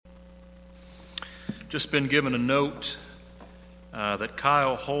just been given a note that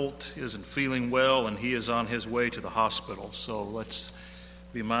Kyle Holt isn't feeling well and he is on his way to the hospital. So let's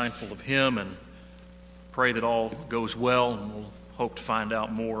be mindful of him and pray that all goes well, and we'll hope to find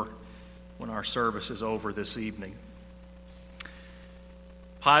out more when our service is over this evening.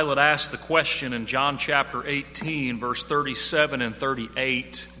 Pilate asked the question in John chapter 18, verse 37 and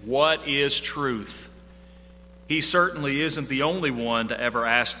 38, what is truth? He certainly isn't the only one to ever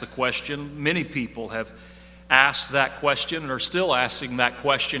ask the question. Many people have asked that question and are still asking that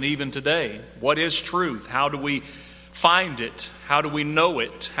question even today. What is truth? How do we find it? How do we know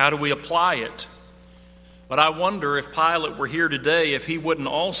it? How do we apply it? But I wonder if Pilate were here today, if he wouldn't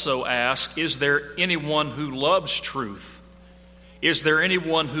also ask, is there anyone who loves truth? Is there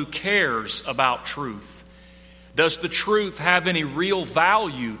anyone who cares about truth? Does the truth have any real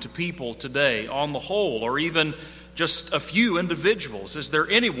value to people today on the whole, or even just a few individuals? Is there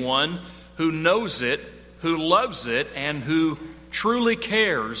anyone who knows it, who loves it, and who truly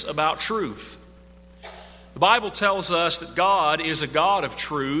cares about truth? The Bible tells us that God is a God of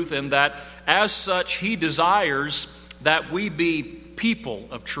truth, and that as such He desires that we be people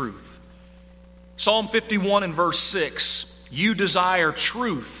of truth. Psalm 51 and verse 6, you desire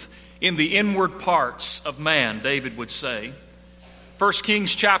truth in the inward parts of man, David would say. 1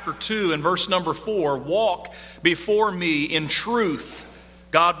 Kings chapter 2 and verse number 4, walk before me in truth,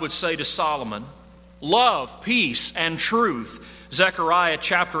 God would say to Solomon. Love, peace, and truth, Zechariah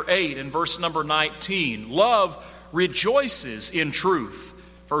chapter 8 and verse number 19. Love rejoices in truth,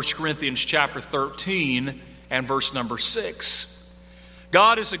 1 Corinthians chapter 13 and verse number 6.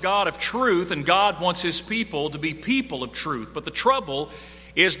 God is a God of truth, and God wants His people to be people of truth. But the trouble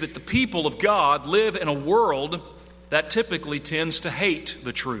is that the people of God live in a world that typically tends to hate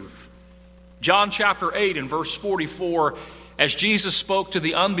the truth. John chapter 8 and verse 44, as Jesus spoke to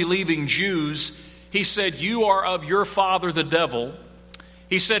the unbelieving Jews, He said, you are of your father the devil.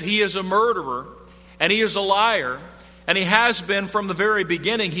 He said he is a murderer and he is a liar, and he has been from the very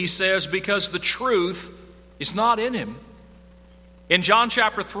beginning, he says, because the truth is not in him. In John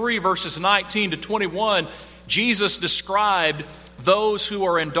chapter 3 verses 19 to 21, Jesus described those who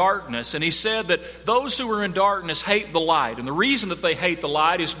are in darkness, and He said that those who are in darkness hate the light. And the reason that they hate the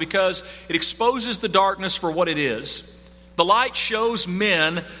light is because it exposes the darkness for what it is. The light shows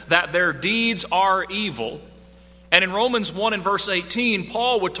men that their deeds are evil. And in Romans 1 and verse 18,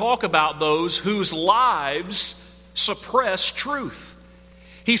 Paul would talk about those whose lives suppress truth.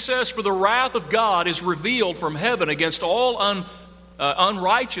 He says, for the wrath of God is revealed from heaven against all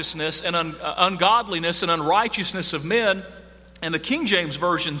unrighteousness and ungodliness and unrighteousness of men. And the King James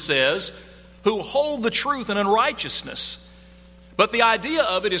Version says, who hold the truth in unrighteousness. But the idea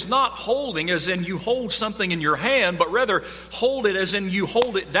of it is not holding as in you hold something in your hand, but rather hold it as in you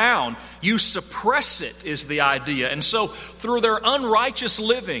hold it down. You suppress it is the idea. And so through their unrighteous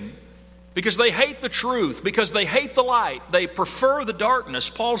living, because they hate the truth, because they hate the light, they prefer the darkness,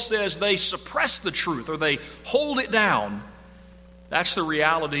 Paul says they suppress the truth or they hold it down. That's the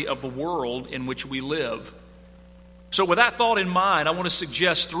reality of the world in which we live. So with that thought in mind, I want to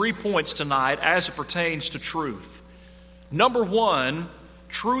suggest 3 points tonight as it pertains to truth. Number one,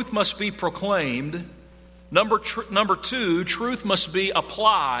 truth must be proclaimed. Number two, truth must be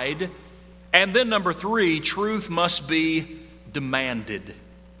applied. And then number three, truth must be demanded.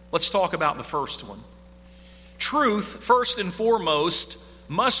 Let's talk about the first one. Truth, first and foremost,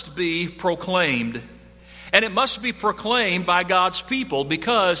 must be proclaimed. And it must be proclaimed by God's people,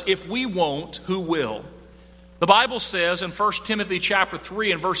 because if we won't, who will? The Bible says in 1 Timothy chapter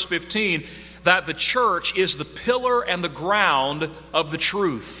 3 and verse 15 that the church is the pillar and the ground of the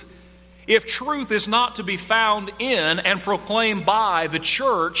truth. If truth is not to be found in and proclaimed by the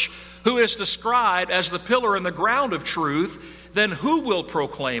church, who is described as the pillar and the ground of truth, then who will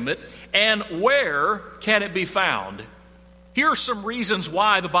proclaim it, and where can it be found? Here are some reasons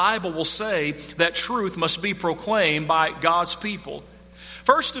why the Bible will say that truth must be proclaimed by God's people.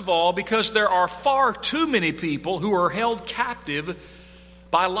 First of all, because there are far too many people who are held captive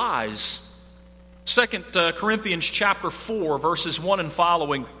by lies. 2 Corinthians chapter 4, verses 1 and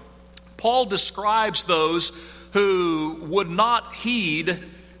following, Paul describes those who would not heed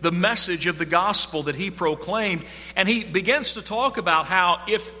the message of the gospel that he proclaimed. And he begins to talk about how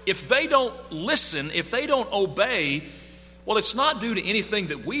if they don't listen, if they don't obey, well, it's not due to anything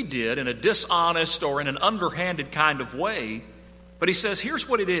that we did in a dishonest or in an underhanded kind of way. But he says, here's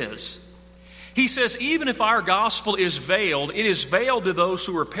what it is. He says, even if our gospel is veiled, it is veiled to those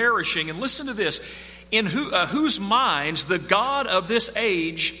who are perishing. And listen to this, in whose minds the God of this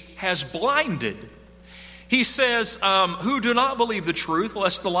age has blinded. He says, who do not believe the truth,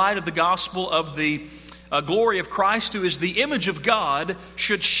 lest the light of the gospel of the glory of Christ, who is the image of God,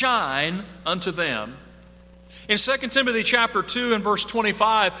 should shine unto them. In 2 Timothy chapter 2 and verse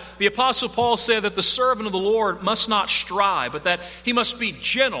 25, the Apostle Paul said that the servant of the Lord must not strive, but that he must be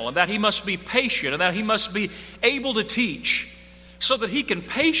gentle, and that he must be patient, and that he must be able to teach, so that he can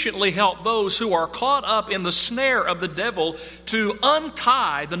patiently help those who are caught up in the snare of the devil to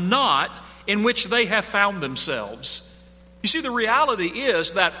untie the knot in which they have found themselves. You see, the reality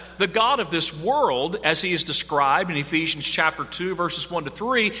is that the God of this world, as he is described in Ephesians chapter 2, verses 1 to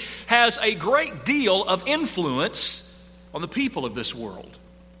 3, has a great deal of influence on the people of this world.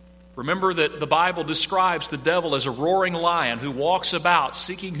 Remember that the Bible describes the devil as a roaring lion who walks about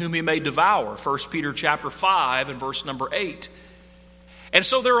seeking whom he may devour, 1 Peter chapter 5 and verse number 8. And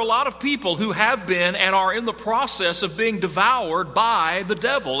so there are a lot of people who have been and are in the process of being devoured by the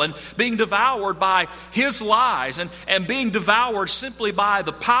devil and being devoured by his lies and being devoured simply by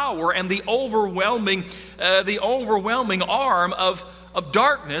the power and the overwhelming arm of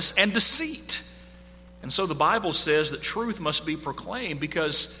darkness and deceit. And so the Bible says that truth must be proclaimed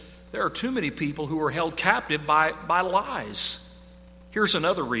because there are too many people who are held captive by lies. Here's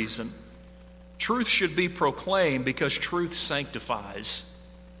another reason. Truth should be proclaimed because truth sanctifies.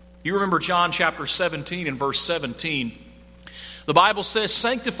 You remember John chapter 17 and verse 17. The Bible says,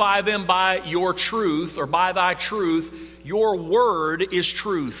 sanctify them by your truth, or by thy truth. Your word is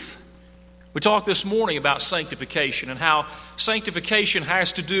truth. We talked this morning about sanctification and how sanctification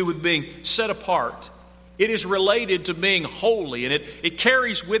has to do with being set apart. It is related to being holy, and it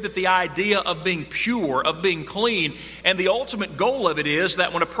carries with it the idea of being pure, of being clean. And the ultimate goal of it is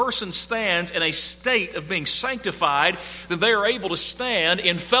that when a person stands in a state of being sanctified, then they are able to stand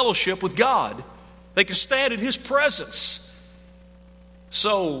in fellowship with God. They can stand in his presence.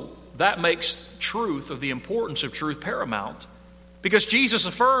 So that makes truth, or the importance of truth, paramount. Because Jesus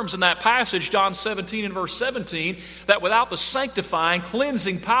affirms in that passage, John 17 and verse 17, that without the sanctifying,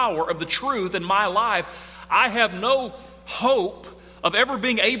 cleansing power of the truth in my life, I have no hope of ever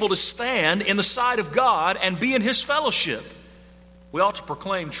being able to stand in the sight of God and be in his fellowship. We ought to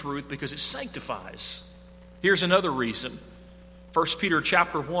proclaim truth because it sanctifies. Here's another reason. 1 Peter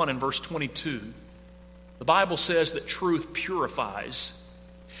chapter 1 and verse 22. The Bible says that truth purifies.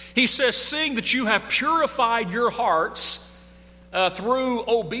 He says, seeing that you have purified your hearts through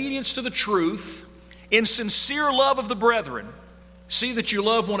obedience to the truth, in sincere love of the brethren, see that you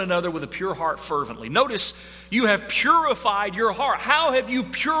love one another with a pure heart fervently. Notice, you have purified your heart. How have you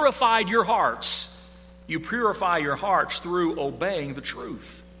purified your hearts? You purify your hearts through obeying the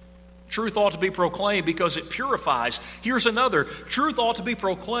truth. Truth ought to be proclaimed because it purifies. Here's another. Truth ought to be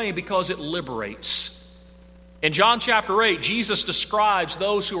proclaimed because it liberates. In John chapter 8, Jesus describes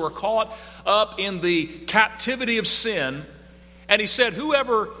those who are caught up in the captivity of sin. And he said,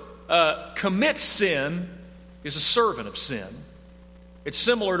 whoever commits sin is a servant of sin. It's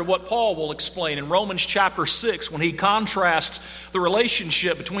similar to what Paul will explain in Romans chapter 6 when he contrasts the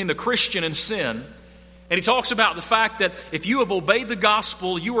relationship between the Christian and sin. And he talks about the fact that if you have obeyed the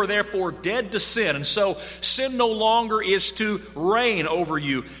gospel, you are therefore dead to sin. And so sin no longer is to reign over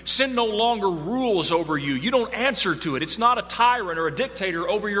you. Sin no longer rules over you. You don't answer to it. It's not a tyrant or a dictator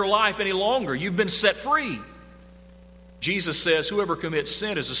over your life any longer. You've been set free. Jesus says, whoever commits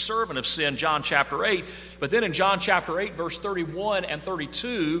sin is a servant of sin, John chapter 8. But then in John chapter 8, verse 31 and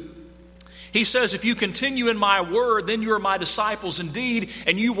 32, he says, if you continue in my word, then you are my disciples indeed,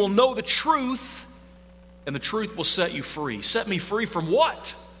 and you will know the truth, and the truth will set you free. Set me free from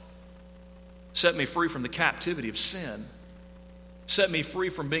what? Set me free from the captivity of sin. Set me free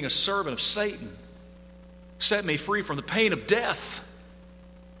from being a servant of Satan. Set me free from the pain of death.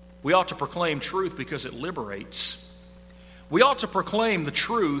 We ought to proclaim truth because it liberates. We ought to proclaim the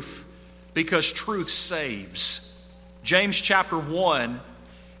truth because truth saves. James chapter 1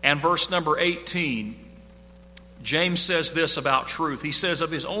 and verse number 18. James says this about truth. He says,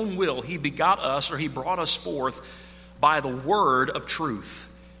 of his own will he begot us, or he brought us forth by the word of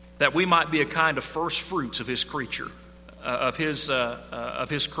truth, that we might be a kind of first fruits of his creature, of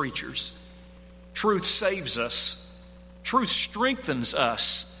his creatures. Truth saves us. Truth strengthens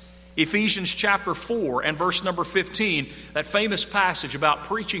us. Ephesians chapter 4 and verse number 15, that famous passage about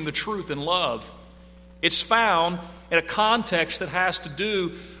preaching the truth in love. It's found in a context that has to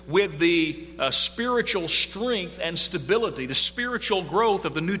do with the spiritual strength and stability, the spiritual growth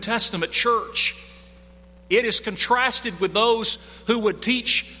of the New Testament church. It is contrasted with those who would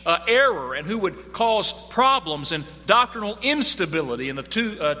teach error and who would cause problems and doctrinal instability in the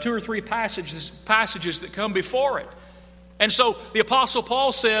two or three passages that come before it. And so the Apostle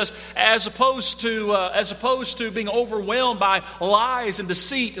Paul says, as opposed to being overwhelmed by lies and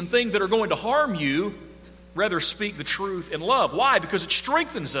deceit and things that are going to harm you, rather speak the truth in love. Why? Because it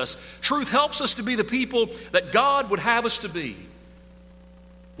strengthens us. Truth helps us to be the people that God would have us to be.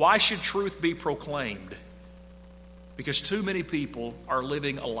 Why should truth be proclaimed? Because too many people are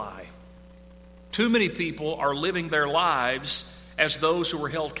living a lie. Too many people are living their lives as those who are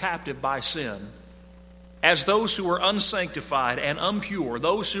held captive by sin, as those who are unsanctified and impure,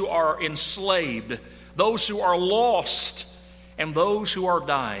 those who are enslaved, those who are lost, and those who are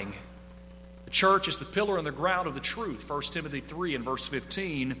dying. The church is the pillar and the ground of the truth. 1 Timothy 3 and verse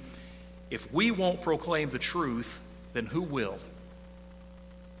 15. If we won't proclaim the truth, then who will?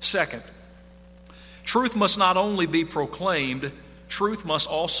 Second, truth must not only be proclaimed, truth must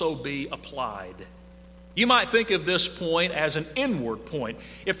also be applied. You might think of this point as an inward point.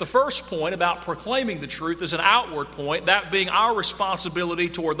 If the first point about proclaiming the truth is an outward point, that being our responsibility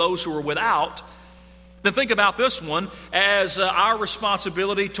toward those who are without, then think about this one as our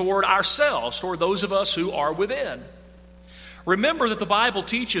responsibility toward ourselves, toward those of us who are within. Remember that the Bible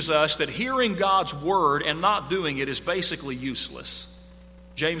teaches us that hearing God's word and not doing it is basically useless.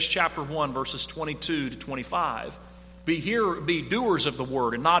 James chapter 1, verses 22 to 25. Be doers of the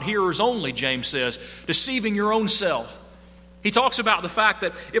word and not hearers only, James says, deceiving your own self. He talks about the fact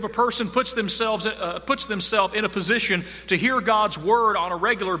that if a person puts themselves in a position to hear God's word on a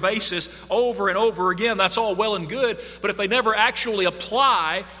regular basis over and over again, that's all well and good. But if they never actually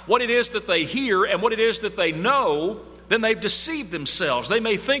apply what it is that they hear and what it is that they know, then they've deceived themselves. They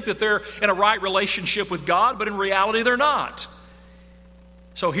may think that they're in a right relationship with God, but in reality they're not.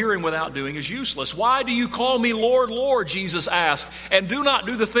 So hearing without doing is useless. Why do you call me Lord, Lord, Jesus asked, and do not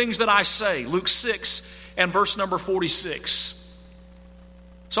do the things that I say? Luke 6 and verse number 46.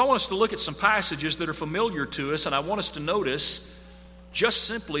 So I want us to look at some passages that are familiar to us, and I want us to notice just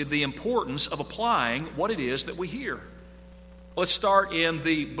simply the importance of applying what it is that we hear. Let's start in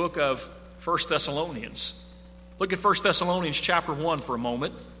the book of 1 Thessalonians. Look at 1 Thessalonians chapter 1 for a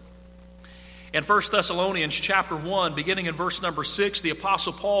moment. In 1 Thessalonians chapter 1, beginning in verse number 6, the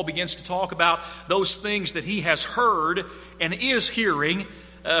Apostle Paul begins to talk about those things that he has heard and is hearing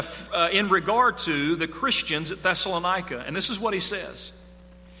in regard to the Christians at Thessalonica. And this is what he says.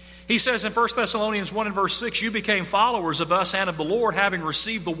 He says in 1 Thessalonians 1 and verse 6, you became followers of us and of the Lord, having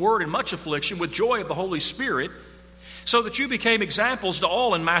received the word in much affliction with joy of the Holy Spirit, so that you became examples to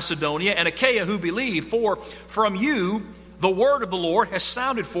all in Macedonia and Achaia who believe. For from you the word of the Lord has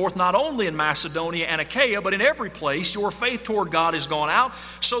sounded forth not only in Macedonia and Achaia, but in every place your faith toward God has gone out,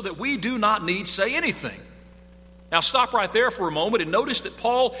 so that we do not need say anything. Now stop right there for a moment and notice that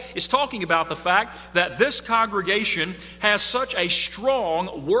Paul is talking about the fact that this congregation has such a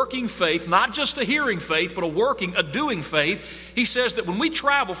strong working faith, not just a hearing faith, but a doing faith. He says that when we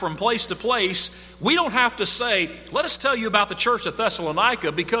travel from place to place, we don't have to say, let us tell you about the church at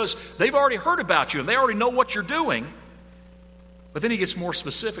Thessalonica, because they've already heard about you and they already know what you're doing. But then he gets more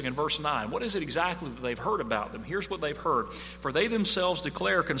specific in verse 9. What is it exactly that they've heard about them? Here's what they've heard. For they themselves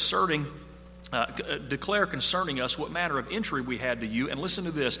declare concerning us what manner of entry we had to you. And listen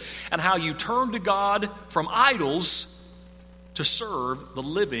to this. And how you turned to God from idols to serve the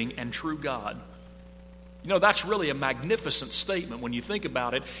living and true God. You know, that's really a magnificent statement when you think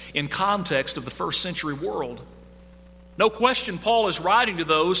about it in context of the first century world. No question Paul is writing to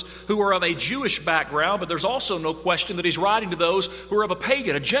those who are of a Jewish background, but there's also no question that he's writing to those who are of a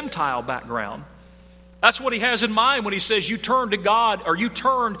pagan, a Gentile background. That's what he has in mind when he says you turned to God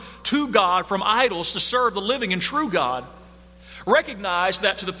from idols to serve the living and true God. Recognize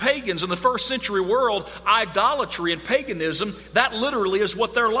that to the pagans in the first century world, idolatry and paganism, that literally is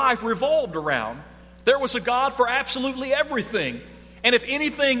what their life revolved around. There was a God for absolutely everything. And if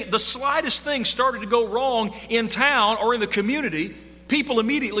anything, the slightest thing started to go wrong in town or in the community, people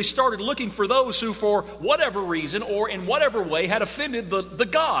immediately started looking for those who, for whatever reason or in whatever way, had offended the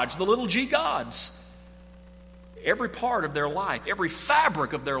gods, the little g gods. Every part of their life, every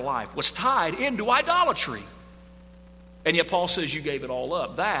fabric of their life was tied into idolatry. And yet Paul says you gave it all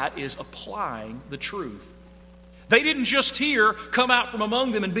up. That is applying the truth. They didn't just hear, come out from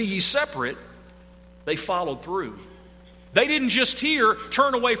among them and be ye separate. They followed through. They didn't just hear,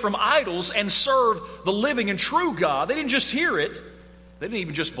 turn away from idols and serve the living and true God. They didn't just hear it. They didn't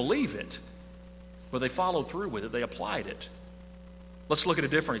even just believe it. But they followed through with it. They applied it. Let's look at a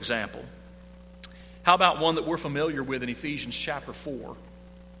different example. How about one that we're familiar with in Ephesians chapter 4?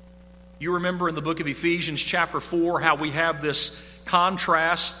 You remember in the book of Ephesians chapter 4 how we have this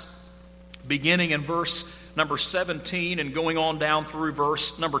contrast beginning in verse number 17 and going on down through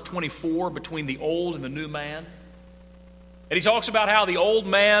verse number 24 between the old and the new man. And he talks about how the old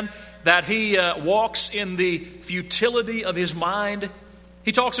man, that he walks in the futility of his mind.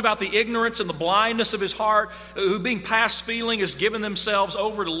 He talks about the ignorance and the blindness of his heart, who being past feeling has given themselves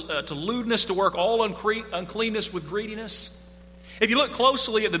over to lewdness, to work all uncleanness with greediness. If you look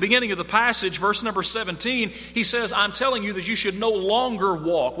closely at the beginning of the passage, verse number 17, he says, I'm telling you that you should no longer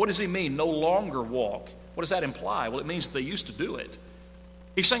walk. What does he mean, no longer walk? What does that imply? Well, it means that they used to do it.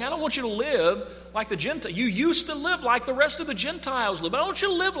 He's saying, I don't want you to live like the Gentiles. You used to live like the rest of the Gentiles live. I don't want you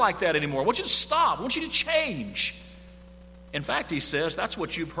to live like that anymore. I want you to stop. I want you to change. In fact, he says, that's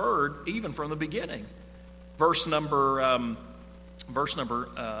what you've heard even from the beginning. Verse number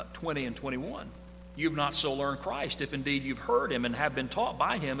 20 and 21. You've not so learned Christ, if indeed you've heard him and have been taught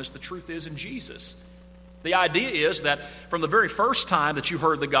by him as the truth is in Jesus. The idea is that from the very first time that you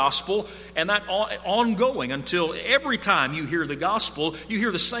heard the gospel, and that ongoing until every time you hear the gospel, you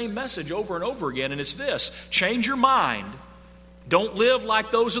hear the same message over and over again, and it's this: change your mind. Don't live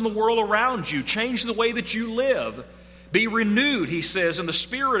like those in the world around you. Change the way that you live. Be renewed, he says, in the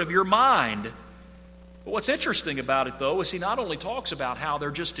spirit of your mind. But what's interesting about it, though, is he not only talks about how they're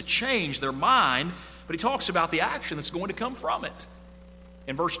just to change their mind, but he talks about the action that's going to come from it.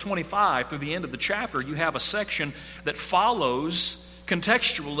 In verse 25, through the end of the chapter, you have a section that follows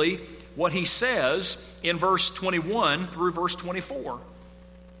contextually what he says in verse 21 through verse 24.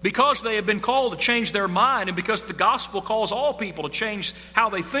 Because they have been called to change their mind, and because the gospel calls all people to change how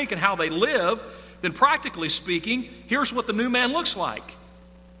they think and how they live, then practically speaking, here's what the new man looks like.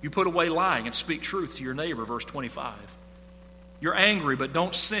 You put away lying and speak truth to your neighbor, verse 25. You're angry, but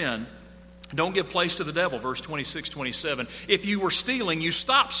don't sin. Don't give place to the devil, verse 26, 27. If you were stealing, you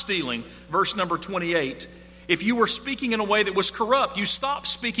stop stealing, verse number 28. If you were speaking in a way that was corrupt, you stop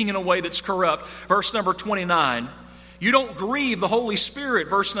speaking in a way that's corrupt, verse number 29. You don't grieve the Holy Spirit,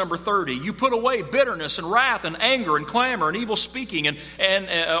 verse number 30. You put away bitterness and wrath and anger and clamor and evil speaking and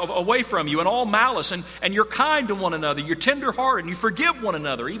away from you and all malice. And you're kind to one another. You're tenderhearted and you forgive one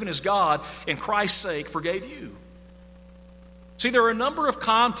another, even as God, in Christ's sake, forgave you. See, there are a number of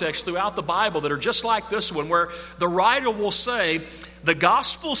contexts throughout the Bible that are just like this one, where the writer will say, the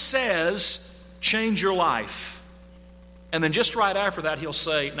gospel says, change your life. And then just right after that, he'll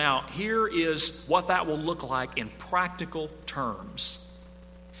say, now, here is what that will look like in practical terms.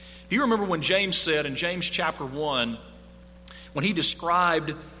 Do you remember when James said in James chapter 1, when he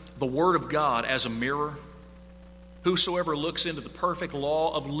described the Word of God as a mirror? Whosoever looks into the perfect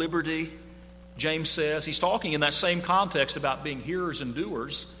law of liberty, James says, he's talking in that same context about being hearers and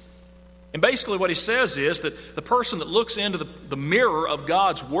doers. And basically what he says is that the person that looks into the mirror of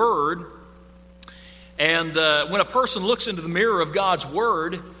God's Word, and when a person looks into the mirror of God's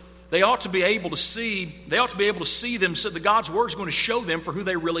Word, they ought to be able to see them so that God's Word is going to show them for who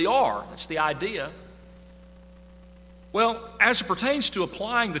they really are. That's the idea. Well, as it pertains to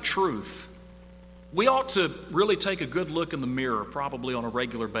applying the truth, we ought to really take a good look in the mirror, probably on a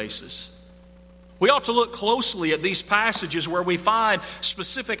regular basis. We ought to look closely at these passages where we find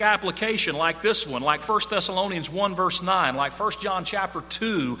specific application like this one, like 1 Thessalonians 1 verse 9, like 1 John chapter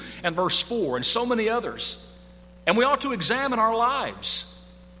 2 and verse 4, and so many others. And we ought to examine our lives.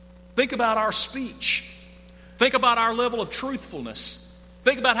 Think about our speech. Think about our level of truthfulness.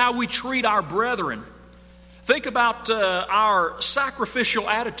 Think about how we treat our brethren. Think about our sacrificial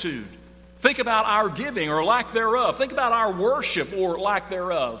attitude. Think about our giving or lack thereof. Think about our worship or lack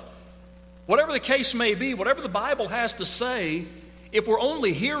thereof. Whatever the case may be, whatever the Bible has to say, if we're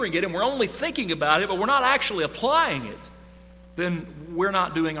only hearing it and we're only thinking about it, but we're not actually applying it, then we're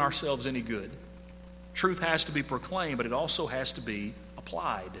not doing ourselves any good. Truth has to be proclaimed, but it also has to be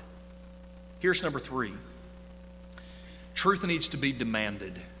applied. Here's number 3. Truth needs to be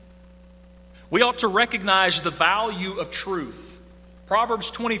demanded. We ought to recognize the value of truth.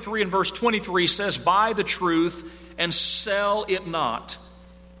 Proverbs 23 and verse 23 says, buy the truth and sell it not.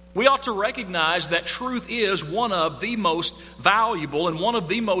 We ought to recognize that truth is one of the most valuable and one of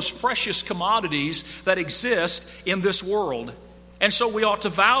the most precious commodities that exist in this world. And so we ought to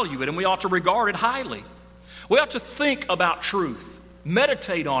value it and we ought to regard it highly. We ought to think about truth,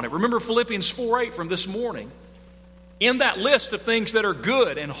 meditate on it. Remember Philippians 4:8 from this morning. In that list of things that are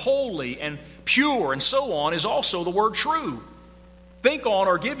good and holy and pure and so on is also the word true. Think on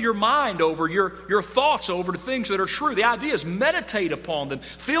or give your mind over, your thoughts over to things that are true. The idea is meditate upon them.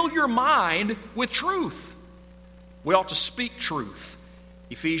 Fill your mind with truth. We ought to speak truth.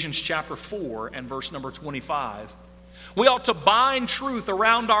 Ephesians chapter 4 and verse number 25. We ought to bind truth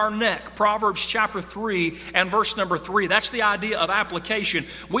around our neck. Proverbs chapter 3 and verse number 3. That's the idea of application.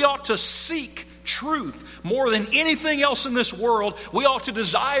 We ought to seek truth more than anything else in this world. We ought to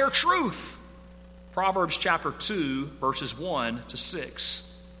desire truth. Proverbs chapter 2, verses 1 to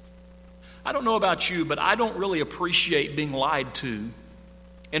 6. I don't know about you, but I don't really appreciate being lied to.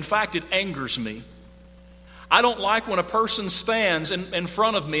 In fact, it angers me. I don't like when a person stands in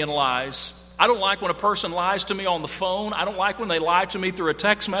front of me and lies. I don't like when a person lies to me on the phone. I don't like when they lie to me through a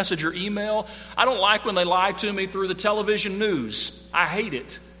text message or email. I don't like when they lie to me through the television news. I hate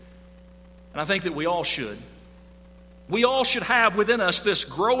it. And I think that we all should. We all should have within us this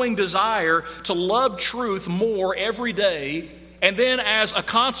growing desire to love truth more every day, and then as a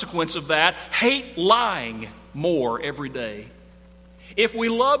consequence of that, hate lying more every day. If we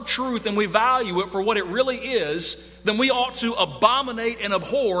love truth and we value it for what it really is, then we ought to abominate and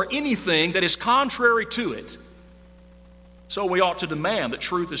abhor anything that is contrary to it. So we ought to demand that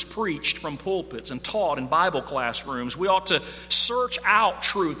truth is preached from pulpits and taught in Bible classrooms. We ought to search out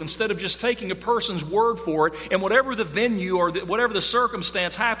truth instead of just taking a person's word for it. And whatever the venue or whatever the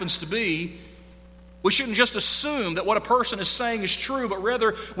circumstance happens to be, we shouldn't just assume that what a person is saying is true, but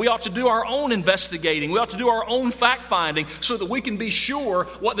rather we ought to do our own investigating. We ought to do our own fact-finding so that we can be sure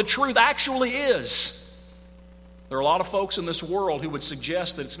what the truth actually is. There are a lot of folks in this world who would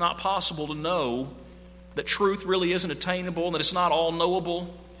suggest that it's not possible to know, that truth really isn't attainable, that it's not all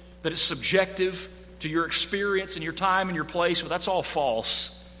knowable, that it's subjective to your experience and your time and your place, but that's all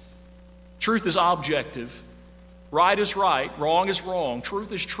false. Truth is objective. Right is right, wrong is wrong,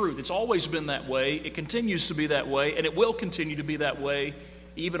 truth is truth. It's always been that way, it continues to be that way, and it will continue to be that way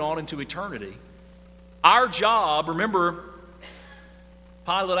even on into eternity. Our job, remember,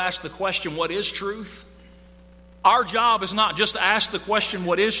 Pilate asked the question, what is truth? Our job is not just to ask the question,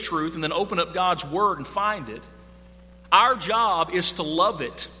 what is truth, and then open up God's Word and find it. Our job is to love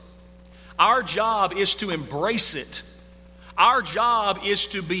it. Our job is to embrace it. Our job is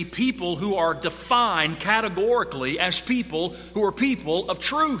to be people who are defined categorically as people who are people of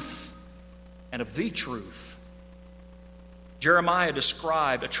truth and of the truth. Jeremiah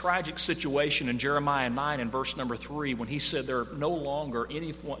described a tragic situation in Jeremiah 9 and verse number 3 when he said there's no longer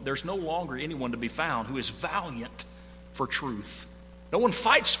anyone to be found who is valiant for truth. No one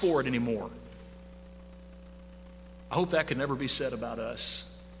fights for it anymore. I hope that could never be said about us.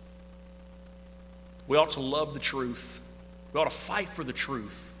 We ought to love the truth. We ought to fight for the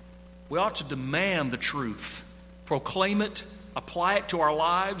truth. We ought to demand the truth, proclaim it, apply it to our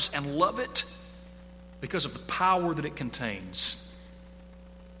lives, and love it because of the power that it contains.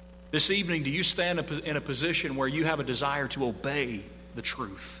 This evening, do you stand in a position where you have a desire to obey the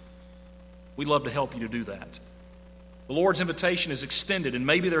truth? We'd love to help you to do that. The Lord's invitation is extended, and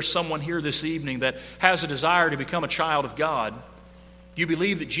maybe there's someone here this evening that has a desire to become a child of God. You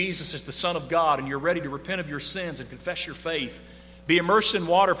believe that Jesus is the Son of God, and you're ready to repent of your sins and confess your faith. Be immersed in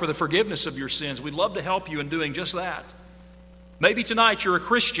water for the forgiveness of your sins. We'd love to help you in doing just that. Maybe tonight you're a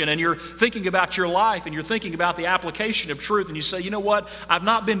Christian and you're thinking about your life and you're thinking about the application of truth, and you say, you know what, I've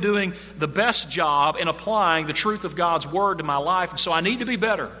not been doing the best job in applying the truth of God's Word to my life, and so I need to be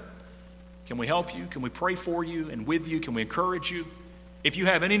better. Can we help you? Can we pray for you and with you? Can we encourage you? If you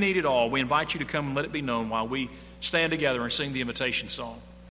have any need at all, we invite you to come and let it be known while we stand together and sing the invitation song.